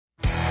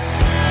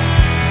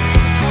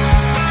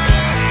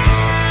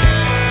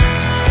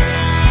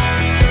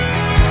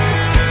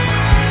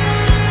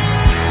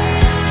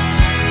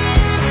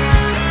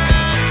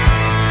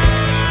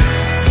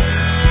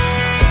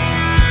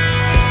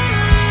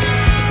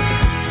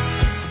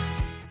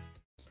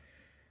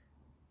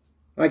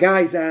Hi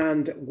guys,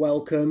 and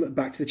welcome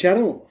back to the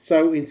channel.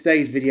 So in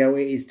today's video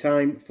it is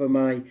time for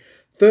my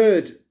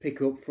third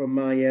pickup from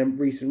my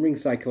recent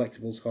Ringside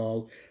Collectibles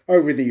haul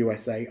over in the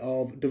USA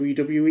of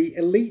WWE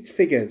Elite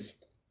figures.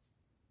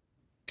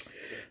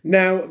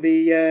 Now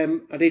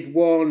I did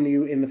warn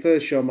you in the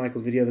first Shawn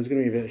Michaels video there's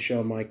going to be a bit of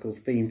Shawn Michaels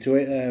theme to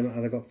it,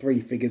 and I've got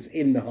 3 figures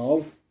in the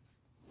haul.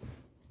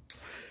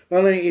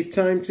 Well, then it is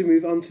time to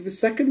move on to the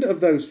second of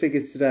those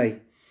figures today.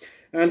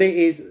 And it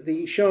is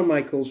the Shawn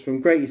Michaels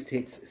from Greatest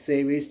Hits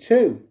Series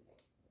 2.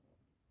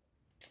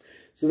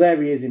 So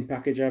there he is in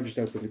package. I've just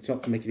opened the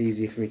top to make it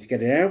easier for me to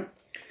get it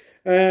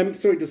out.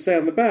 So it does say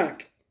on the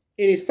back,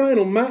 in his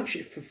final match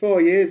for 4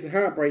 years, the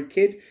Heartbreak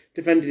Kid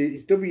defended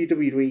his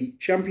WWE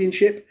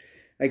Championship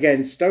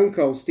against Stone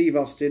Cold Steve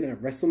Austin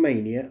at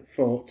WrestleMania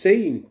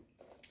 14.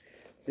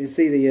 So you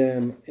see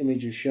the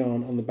image of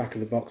Shawn on the back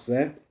of the box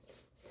there.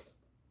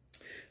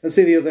 And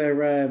see the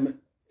other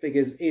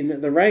figures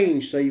in the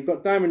range. So you've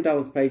got Diamond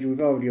Dallas Page,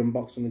 we've already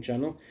unboxed on the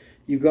channel.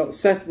 You've got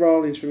Seth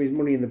Rollins from his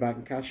Money in the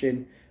Bank cash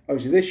in.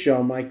 Obviously this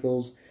Shawn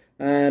Michaels.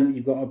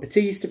 You've got a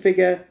Batista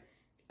figure,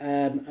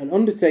 an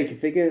Undertaker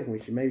figure,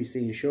 which you may be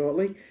seeing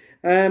shortly,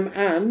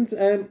 and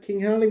King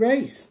Harley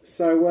Race.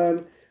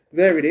 So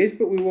there it is,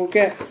 but we will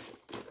get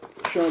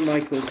Shawn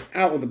Michaels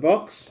out of the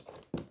box.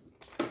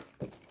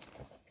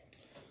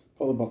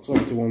 Put the box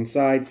over to one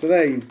side. So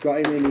there you've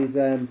got him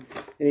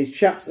in his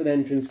chaps and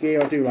entrance gear.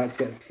 I do like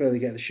to further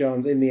get the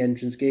Shawns in the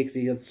entrance gear because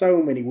he had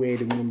so many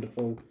weird and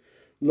wonderful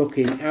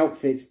looking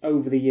outfits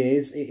over the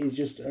years. It is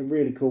just a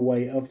really cool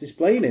way of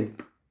displaying him.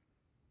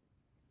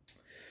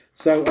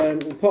 So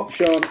we'll pop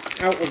Shawn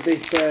out of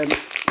this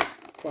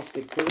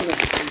plastic cover. That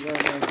comes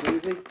out nice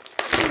and easy.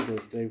 He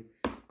does do.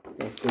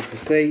 That's good to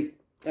see.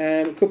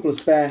 A couple of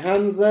spare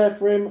hands there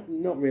for him.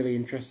 Not really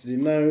interested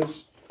in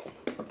those.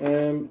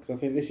 Because I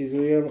think this is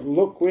the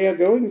look we are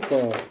going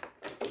for.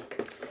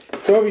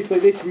 So obviously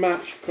this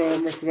match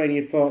from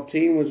WrestleMania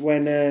 14 was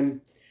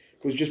when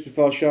was just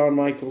before Shawn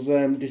Michaels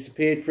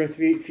disappeared for a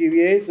few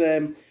years.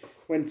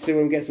 Went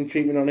to get some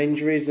treatment on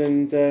injuries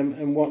and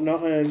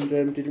whatnot, and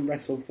didn't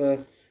wrestle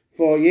for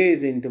 4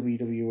 years in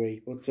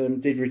WWE,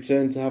 but did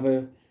return to have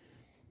a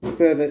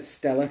further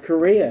stellar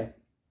career.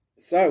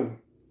 So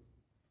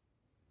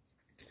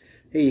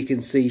here you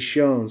can see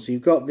Shawn. So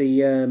you've got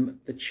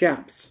the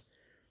chaps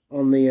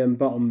on the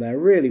bottom there,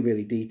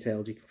 really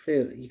detailed.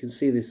 You can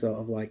see this sort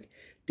of like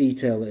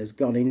detail that has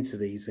gone into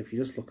these. If you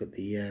just look at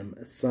the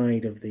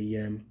side of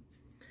the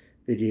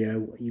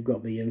video, you've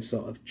got the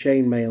sort of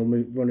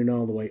chainmail running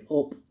all the way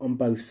up on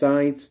both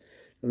sides,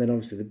 and then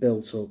obviously the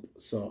built up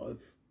sort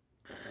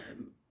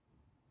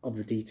of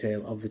the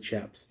detail of the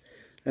chaps.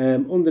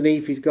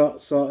 Underneath he's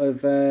got sort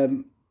of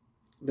the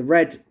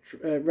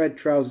red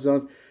trousers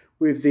on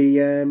with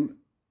the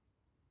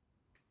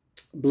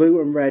blue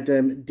and red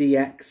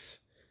DX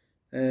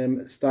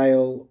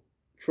style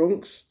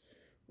trunks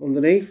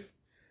underneath,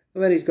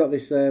 and then he's got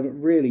this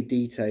really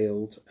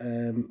detailed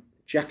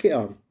jacket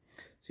on.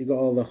 So you've got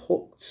all the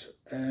hooked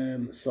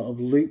sort of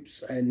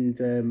loops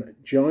and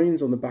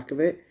joins on the back of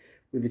it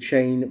with the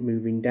chain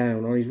moving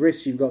down. On his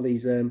wrists you've got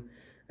these again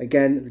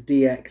the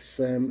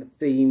DX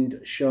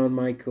themed Shawn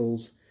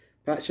Michaels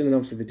patch, and then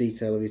obviously the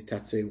detail of his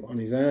tattoo on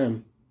his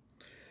arm.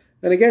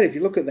 And again, if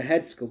you look at the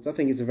head sculpt, I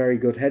think it's a very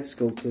good head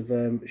sculpt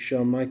of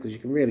Shawn Michaels. You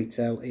can really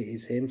tell it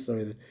is him.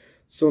 Sorry, the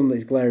sun that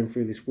is glaring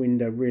through this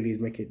window really is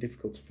making it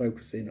difficult to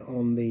focus in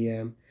on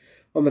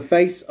the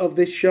face of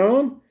this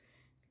Shawn.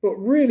 But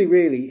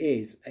really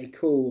is a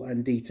cool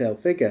and detailed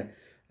figure.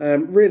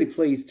 Really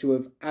pleased to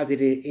have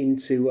added it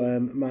into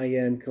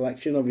my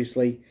collection.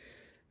 Obviously,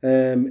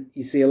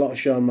 you see a lot of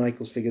Shawn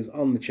Michaels figures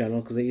on the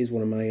channel because it is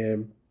one of my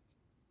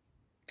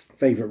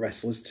favourite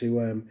wrestlers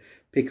to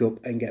pick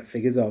up and get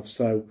figures of.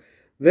 So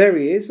there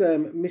he is,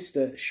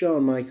 Mr.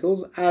 Shawn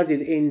Michaels,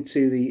 added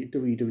into the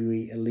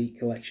WWE Elite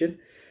collection.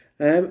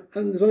 And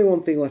there's only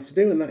one thing left to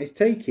do, and that is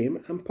take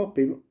him and pop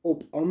him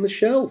up on the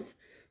shelf.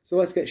 So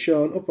let's get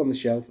Shawn up on the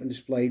shelf and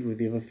displayed with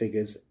the other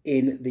figures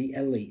in the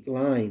Elite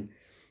line.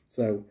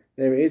 So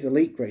there it is,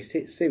 Elite Greatest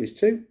Hits Series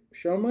 2,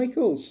 Shawn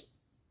Michaels.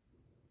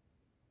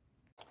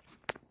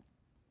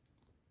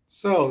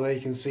 So there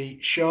you can see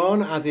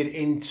Shawn added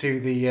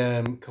into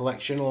the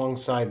collection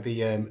alongside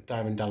the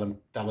Diamond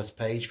Dallas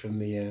Page from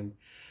the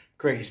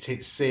Greatest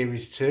Hits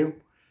Series 2.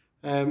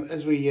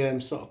 As we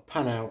sort of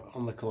pan out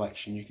on the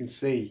collection, you can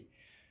see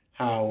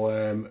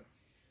how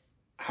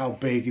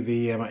big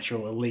the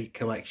actual Elite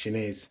collection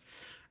is,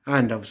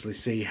 and obviously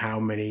see how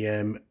many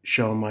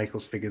Shawn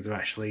Michaels figures are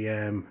actually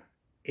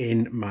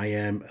in my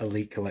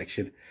Elite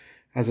collection.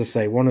 As I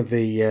say, one of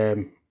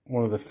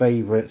the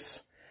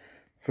favourites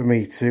for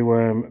me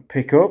to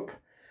pick up,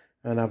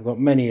 and I've got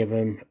many of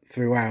them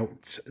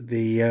throughout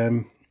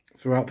the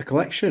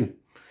collection.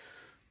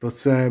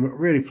 But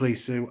really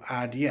pleased to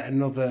add yet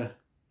another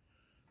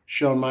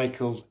Shawn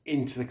Michaels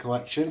into the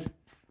collection.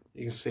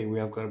 You can see we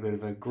have got a bit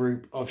of a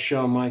group of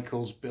Shawn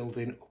Michaels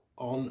building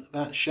on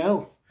that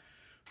shelf.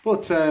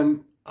 But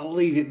I'll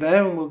leave it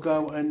there and we'll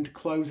go and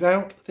close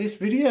out this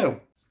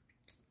video.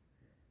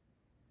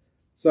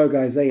 So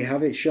guys, there you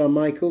have it, Shawn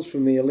Michaels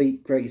from the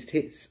Elite Greatest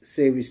Hits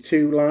Series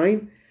 2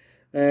 line,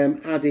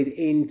 added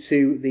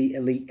into the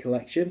Elite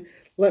collection.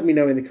 Let me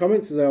know in the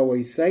comments, as I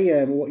always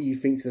say, what you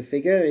think to the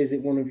figure. Is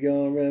it one of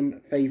your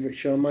favourite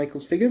Shawn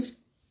Michaels figures?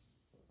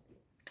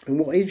 And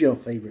what is your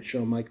favourite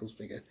Shawn Michaels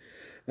figure?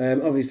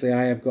 Obviously,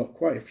 I have got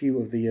quite a few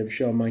of the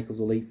Shawn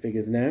Michaels Elite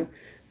figures now,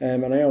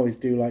 and I always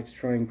do like to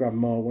try and grab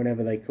more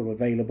whenever they come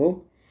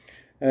available.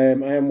 I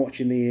am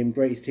watching the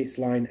Greatest Hits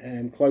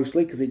line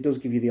closely, because it does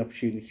give you the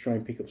opportunity to try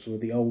and pick up some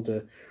of the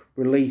older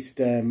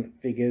released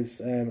figures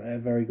at a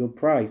very good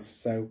price.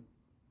 So,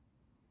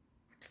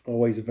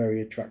 always a very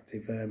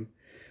attractive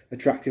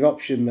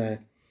option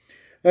there.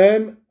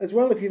 As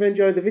well, if you've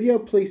enjoyed the video,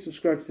 please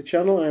subscribe to the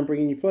channel. I am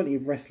bringing you plenty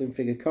of wrestling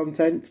figure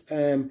content,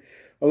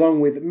 along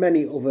with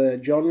many other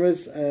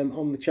genres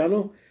on the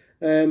channel.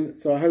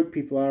 So I hope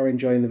people are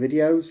enjoying the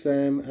videos,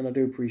 and I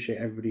do appreciate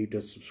everybody who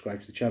does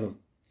subscribe to the channel.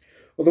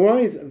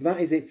 Otherwise, that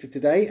is it for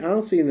today.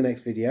 I'll see you in the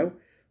next video.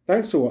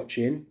 Thanks for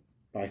watching.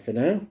 Bye for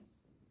now.